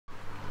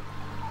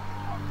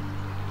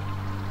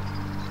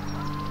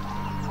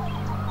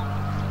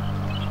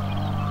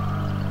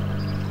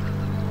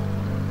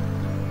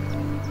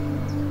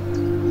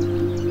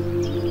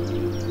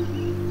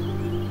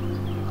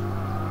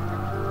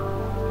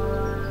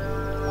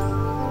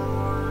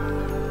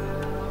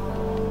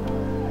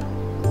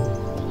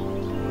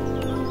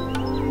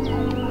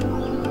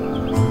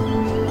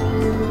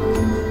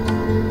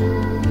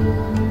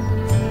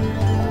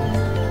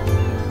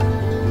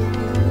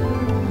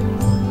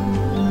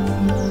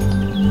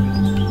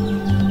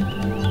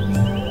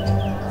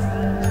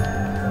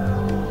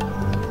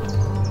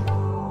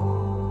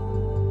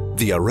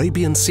The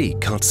Arabian Sea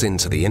cuts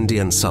into the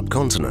Indian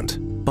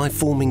subcontinent by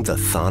forming the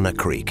Thane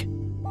Creek,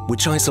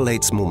 which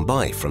isolates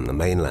Mumbai from the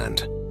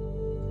mainland.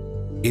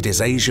 It is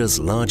Asia's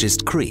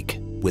largest creek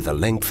with a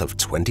length of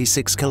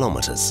 26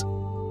 kilometers.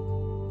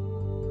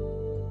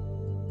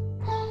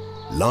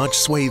 Large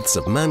swathes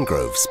of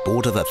mangroves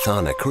border the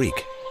Thane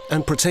Creek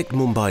and protect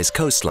Mumbai's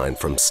coastline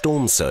from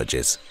storm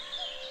surges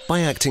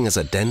by acting as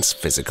a dense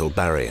physical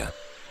barrier.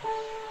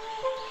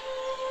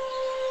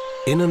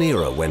 In an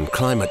era when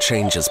climate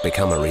change has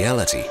become a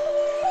reality,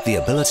 the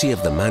ability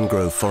of the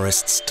mangrove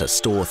forests to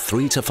store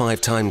 3 to 5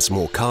 times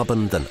more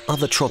carbon than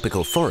other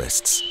tropical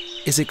forests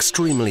is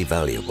extremely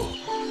valuable.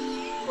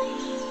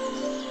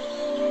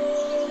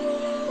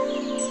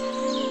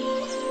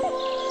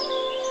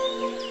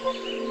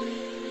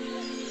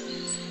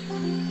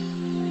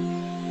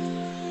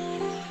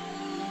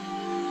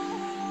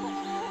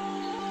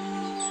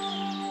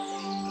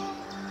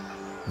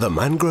 The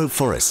mangrove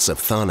forests of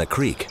Thane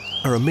Creek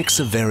are a mix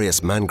of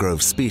various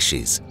mangrove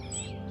species,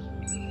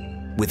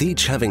 with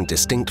each having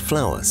distinct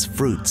flowers,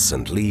 fruits,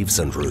 and leaves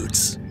and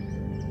roots.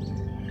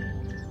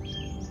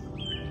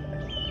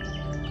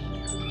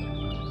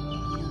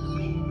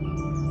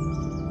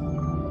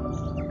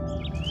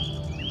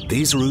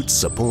 These roots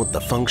support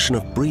the function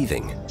of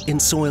breathing in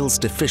soils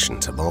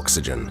deficient of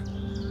oxygen.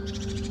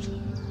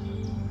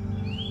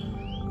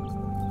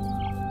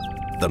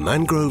 The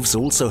mangroves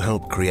also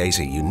help create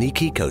a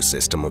unique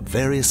ecosystem of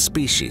various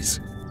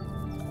species,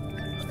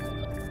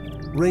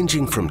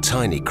 ranging from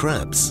tiny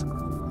crabs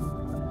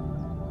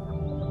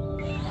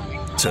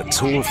to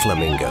tall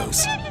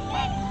flamingos.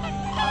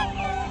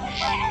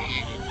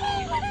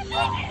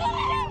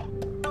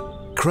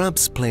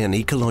 Crabs play an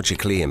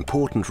ecologically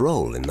important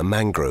role in the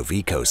mangrove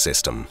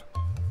ecosystem.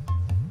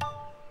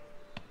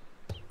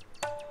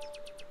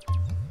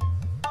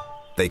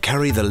 They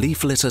carry the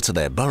leaf litter to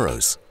their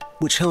burrows,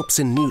 which helps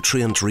in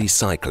nutrient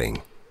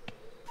recycling.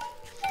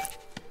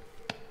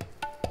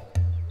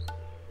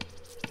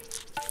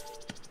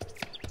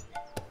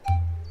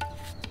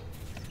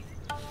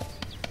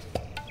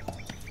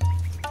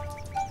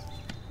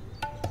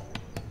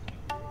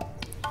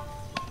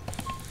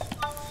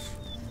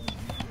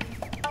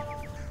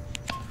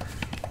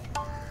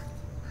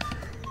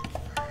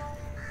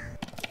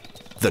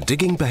 The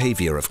digging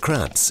behavior of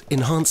crabs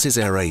enhances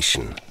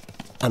aeration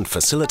and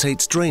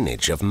facilitates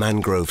drainage of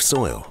mangrove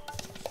soil,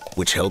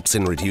 which helps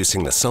in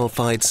reducing the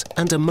sulfides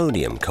and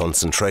ammonium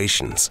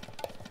concentrations.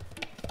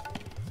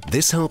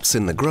 This helps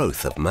in the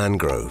growth of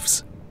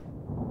mangroves.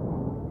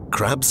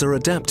 Crabs are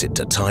adapted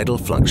to tidal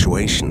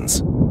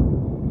fluctuations.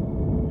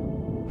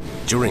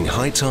 During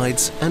high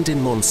tides and in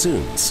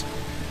monsoons,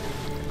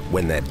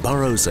 when their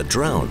burrows are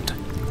drowned,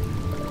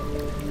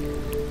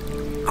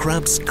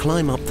 crabs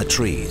climb up the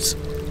trees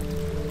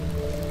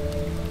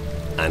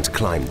and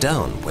climb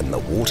down when the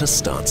water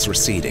starts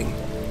receding.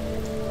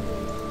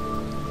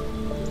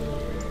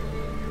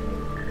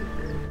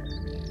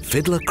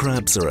 Fiddler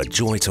crabs are a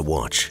joy to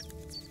watch.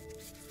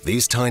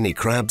 These tiny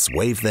crabs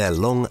wave their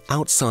long,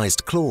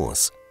 outsized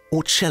claws,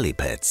 or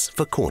chelipeds,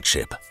 for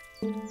courtship.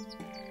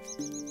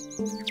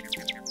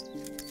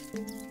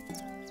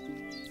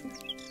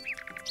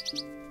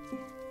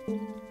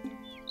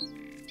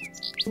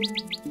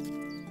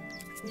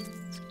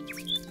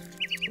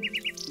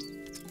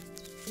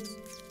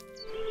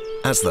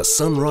 As the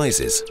sun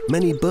rises,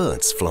 many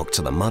birds flock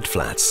to the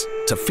mudflats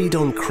to feed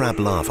on crab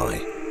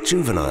larvae,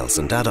 juveniles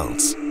and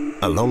adults,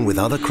 along with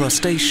other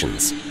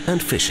crustaceans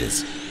and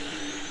fishes.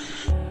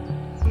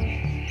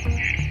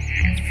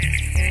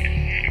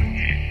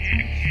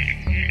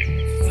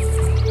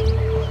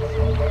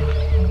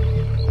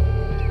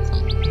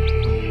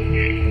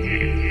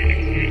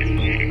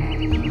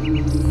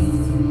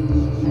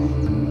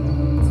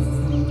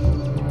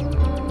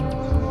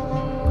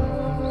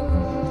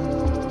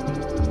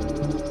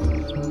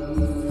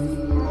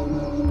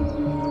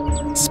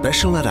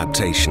 Special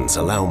adaptations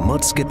allow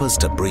mudskippers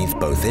to breathe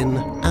both in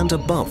and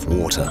above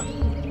water.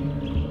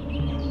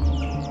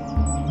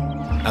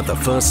 At the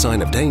first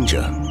sign of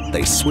danger,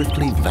 they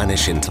swiftly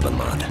vanish into the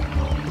mud.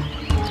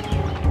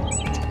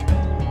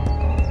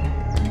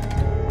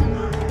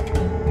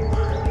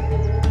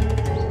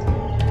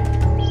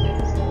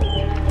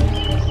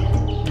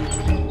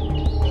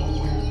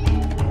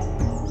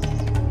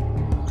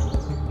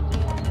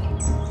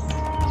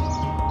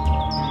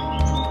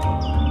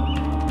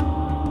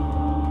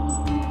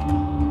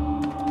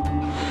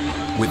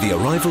 With the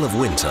arrival of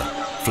winter,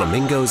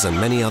 flamingos and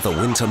many other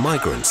winter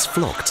migrants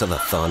flock to the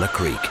Thane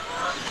Creek.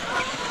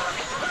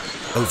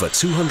 Over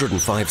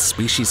 205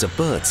 species of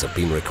birds have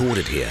been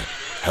recorded here,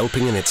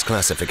 helping in its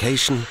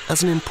classification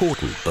as an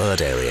important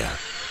bird area.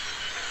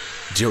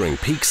 During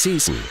peak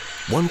season,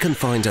 one can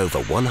find over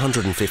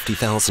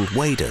 150,000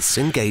 waders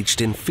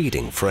engaged in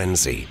feeding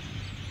frenzy.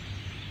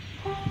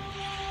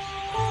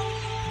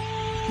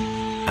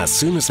 As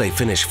soon as they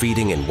finish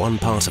feeding in one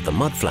part of the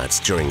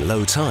mudflats during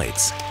low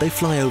tides, they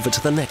fly over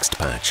to the next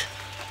patch.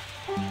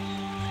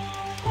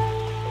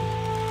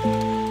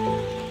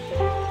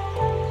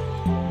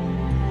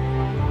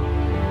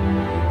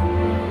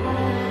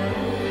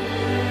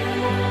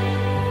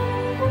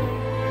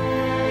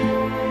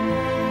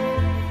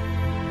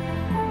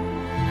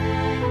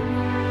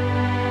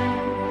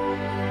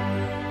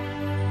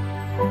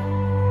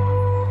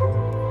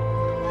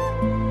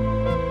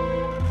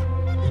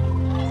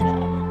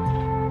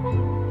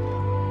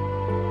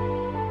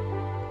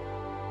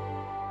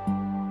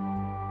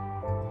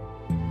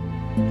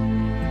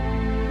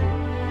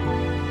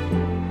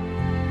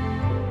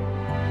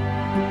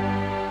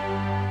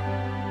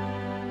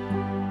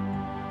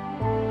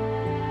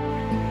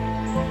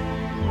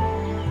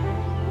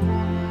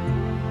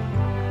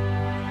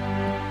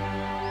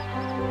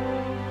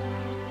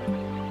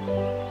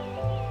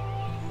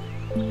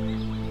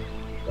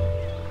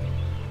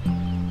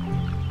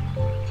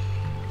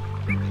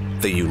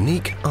 The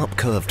unique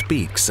up-curved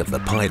beaks of the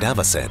pied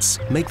avocets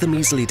make them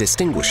easily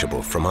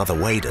distinguishable from other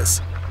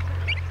waders.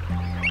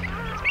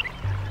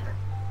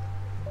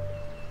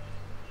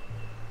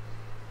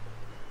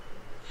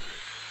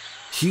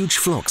 Huge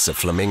flocks of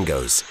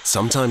flamingos,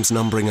 sometimes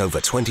numbering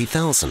over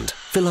 20,000,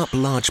 fill up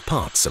large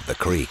parts of the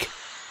creek.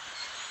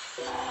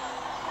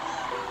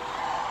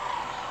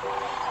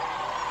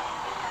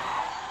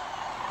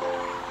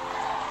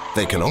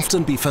 They can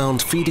often be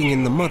found feeding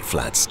in the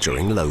mudflats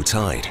during low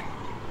tide.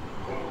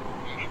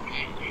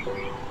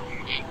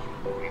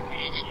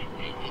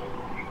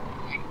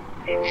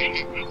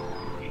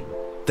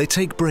 They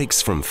take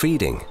breaks from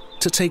feeding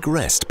to take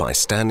rest by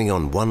standing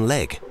on one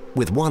leg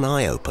with one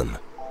eye open.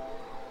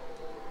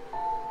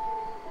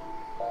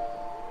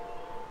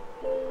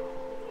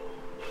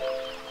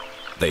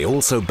 They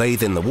also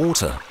bathe in the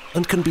water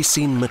and can be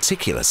seen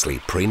meticulously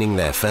preening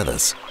their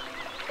feathers.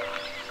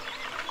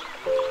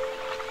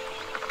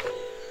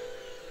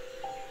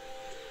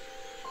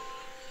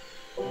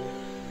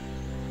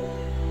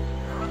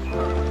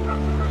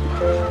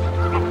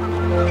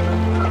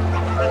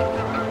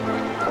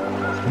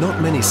 Not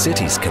many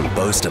cities can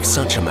boast of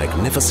such a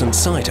magnificent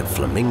sight of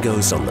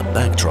flamingos on the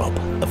backdrop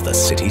of the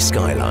city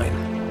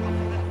skyline.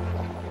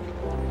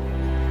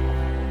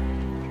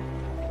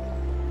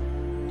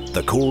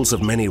 The calls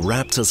of many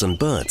raptors and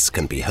birds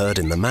can be heard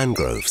in the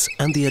mangroves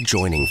and the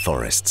adjoining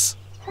forests.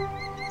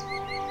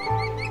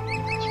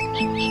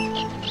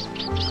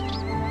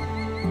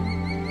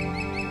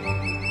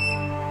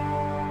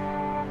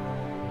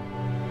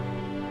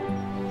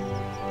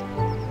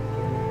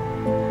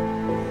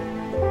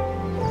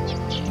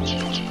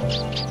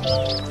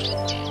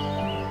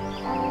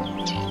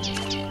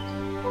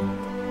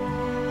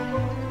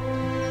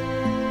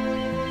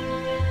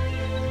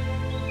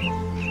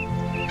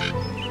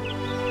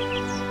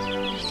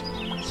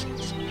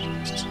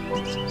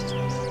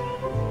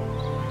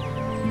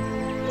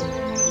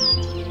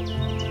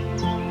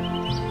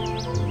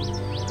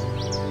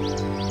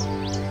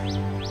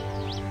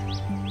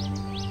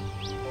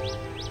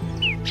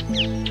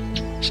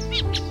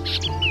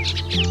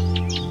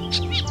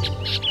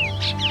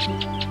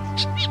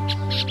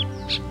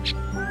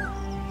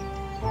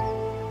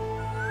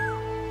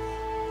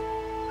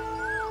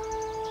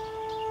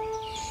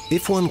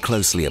 If one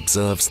closely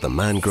observes the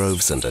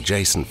mangroves and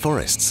adjacent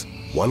forests,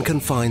 one can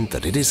find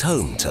that it is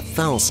home to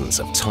thousands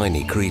of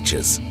tiny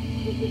creatures,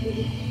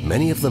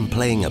 many of them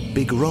playing a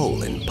big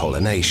role in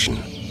pollination.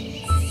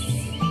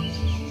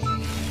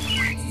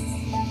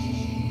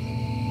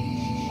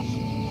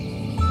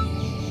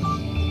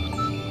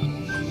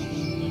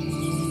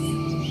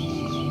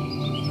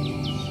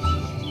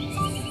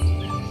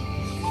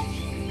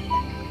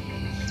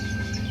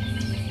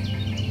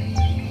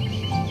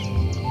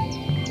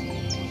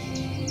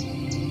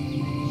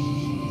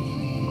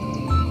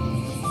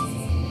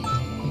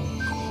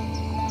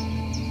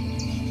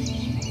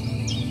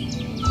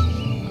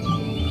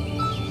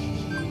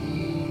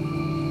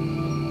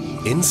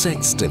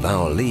 Insects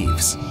devour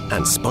leaves,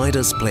 and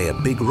spiders play a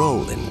big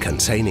role in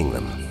containing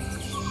them.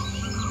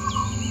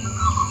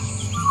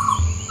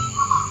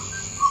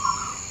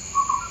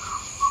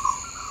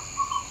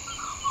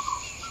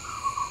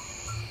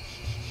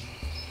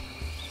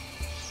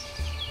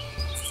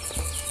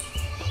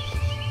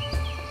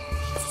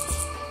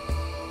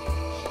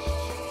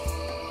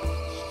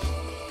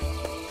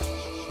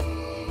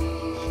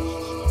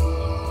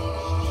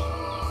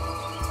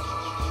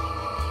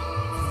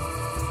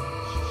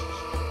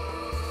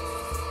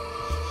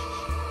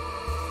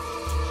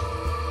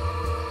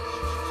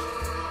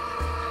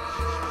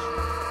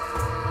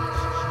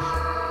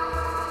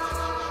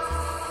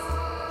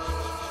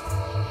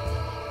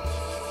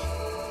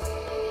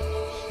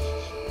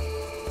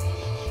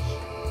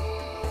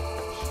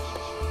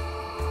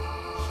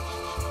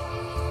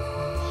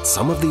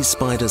 Some of these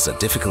spiders are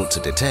difficult to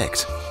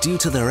detect due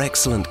to their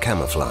excellent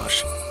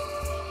camouflage.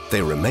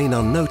 They remain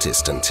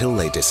unnoticed until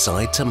they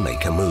decide to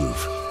make a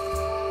move.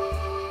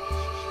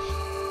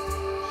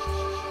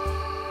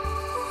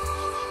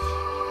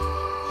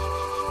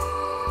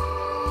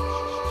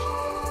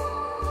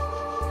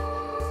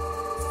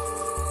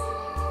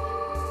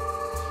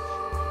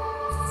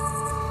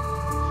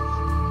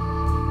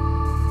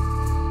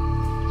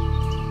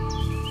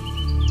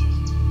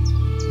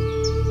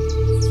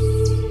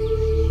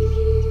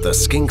 The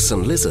skinks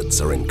and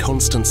lizards are in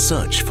constant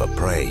search for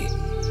prey.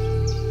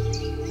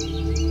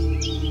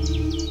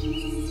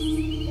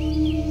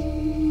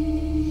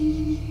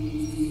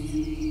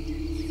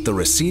 The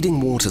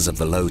receding waters of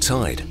the low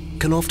tide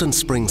can often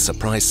spring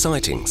surprise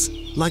sightings,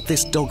 like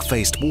this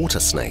dog-faced water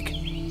snake,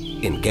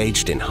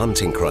 engaged in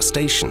hunting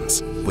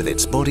crustaceans with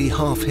its body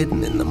half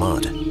hidden in the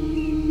mud.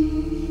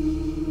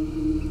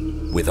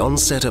 With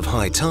onset of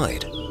high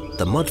tide,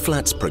 the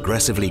mudflats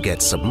progressively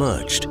get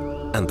submerged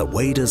and the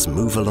waders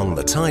move along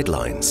the tide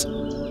lines,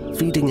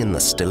 feeding in the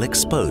still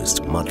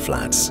exposed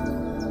mudflats.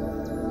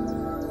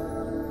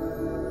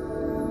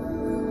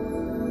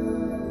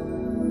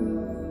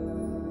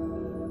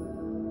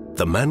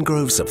 The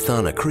mangroves of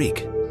Thane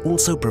Creek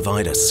also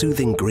provide a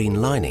soothing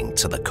green lining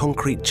to the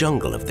concrete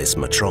jungle of this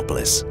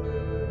metropolis.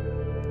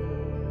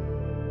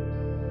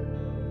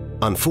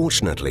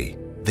 Unfortunately,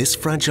 this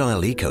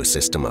fragile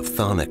ecosystem of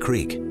Thane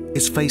Creek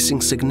is facing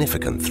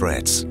significant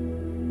threats.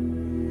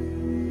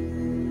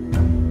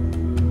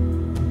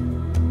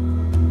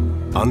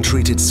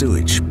 Untreated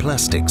sewage,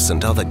 plastics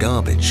and other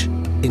garbage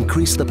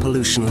increase the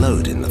pollution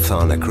load in the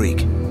Thane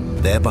Creek,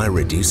 thereby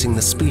reducing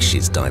the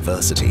species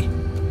diversity.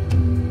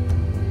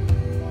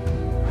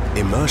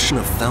 Immersion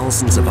of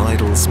thousands of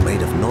idols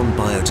made of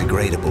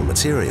non-biodegradable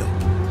material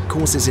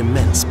causes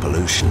immense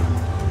pollution.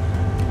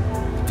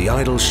 The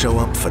idols show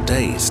up for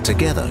days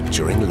together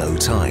during low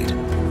tide,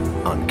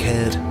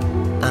 uncared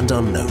and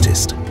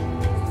unnoticed.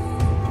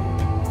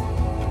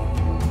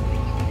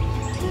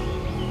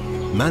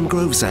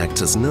 Mangroves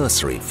act as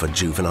nursery for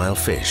juvenile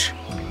fish.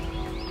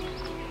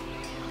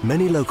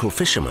 Many local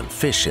fishermen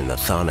fish in the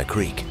Thane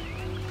Creek.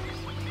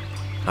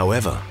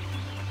 However,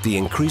 the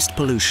increased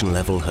pollution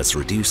level has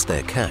reduced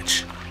their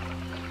catch,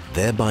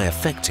 thereby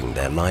affecting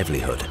their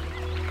livelihood.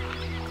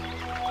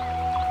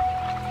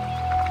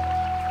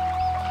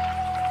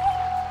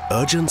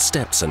 Urgent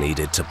steps are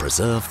needed to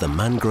preserve the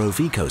mangrove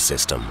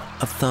ecosystem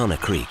of Thane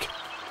Creek.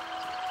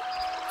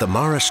 The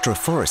Maharashtra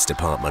Forest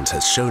Department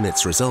has shown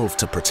its resolve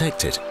to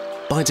protect it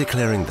by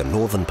declaring the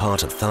northern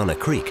part of Thane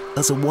Creek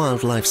as a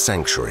wildlife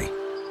sanctuary.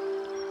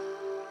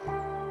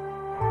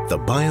 The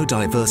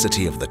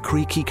biodiversity of the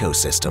creek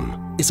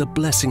ecosystem is a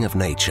blessing of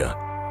nature,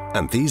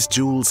 and these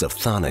jewels of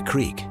Thane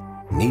Creek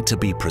need to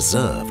be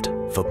preserved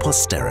for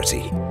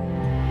posterity.